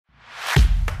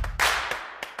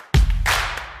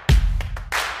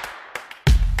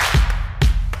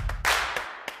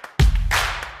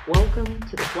Welcome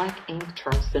to the Black Ink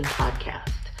Charleston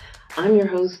podcast. I'm your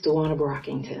host, Dewana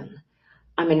Brockington.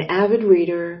 I'm an avid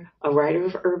reader, a writer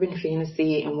of urban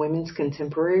fantasy and women's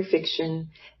contemporary fiction,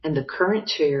 and the current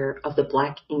chair of the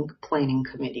Black Ink Planning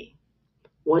Committee.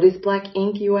 What is Black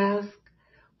Ink, you ask?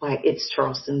 Why, it's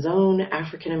Charleston's own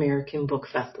African American book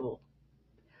festival.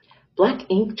 Black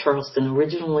Ink Charleston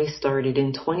originally started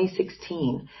in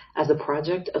 2016 as a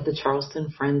project of the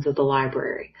Charleston Friends of the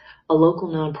Library, a local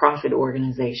nonprofit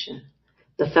organization.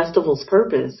 The festival's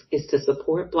purpose is to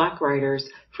support Black writers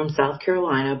from South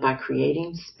Carolina by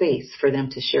creating space for them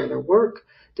to share their work,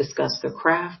 discuss their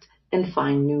craft, and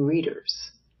find new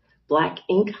readers. Black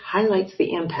Ink highlights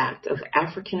the impact of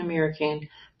African American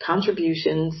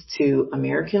contributions to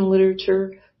American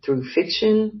literature through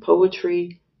fiction,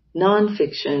 poetry,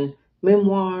 nonfiction,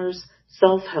 memoirs,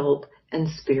 self-help, and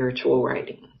spiritual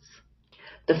writings.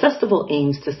 The festival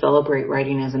aims to celebrate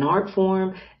writing as an art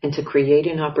form and to create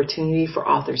an opportunity for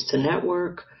authors to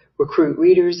network, recruit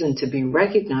readers, and to be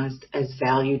recognized as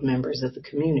valued members of the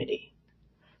community.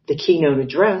 The keynote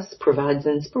address provides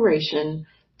inspiration,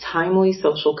 timely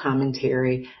social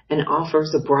commentary, and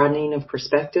offers a broadening of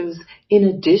perspectives in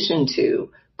addition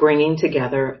to bringing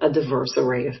together a diverse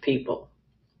array of people.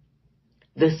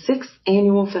 The 6th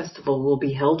annual festival will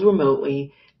be held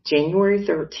remotely January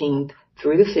 13th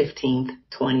through the 15th,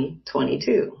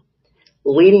 2022.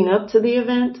 Leading up to the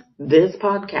event, this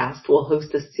podcast will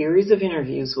host a series of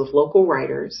interviews with local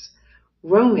writers,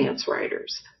 romance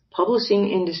writers, publishing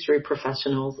industry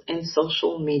professionals, and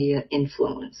social media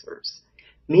influencers.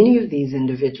 Many of these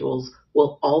individuals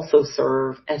will also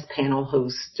serve as panel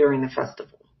hosts during the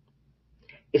festival.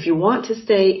 If you want to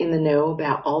stay in the know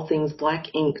about all things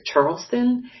Black Ink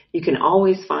Charleston, you can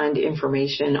always find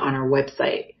information on our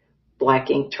website,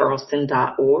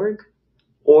 blackinkcharleston.org,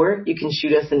 or you can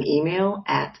shoot us an email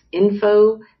at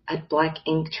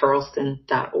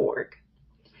info@blackinkcharleston.org.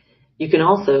 You can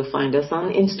also find us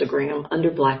on Instagram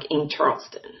under Black Ink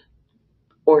Charleston,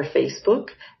 or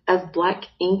Facebook as Black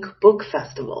Ink Book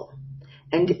Festival,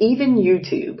 and even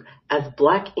YouTube as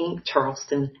Black Ink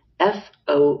Charleston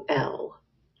FOL.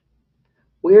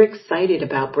 We're excited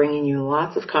about bringing you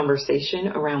lots of conversation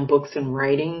around books and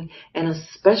writing, and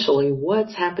especially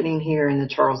what's happening here in the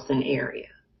Charleston area.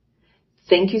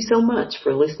 Thank you so much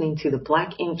for listening to the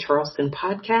Black Ink Charleston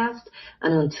podcast,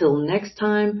 and until next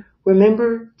time,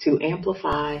 remember to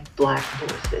amplify Black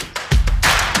voices.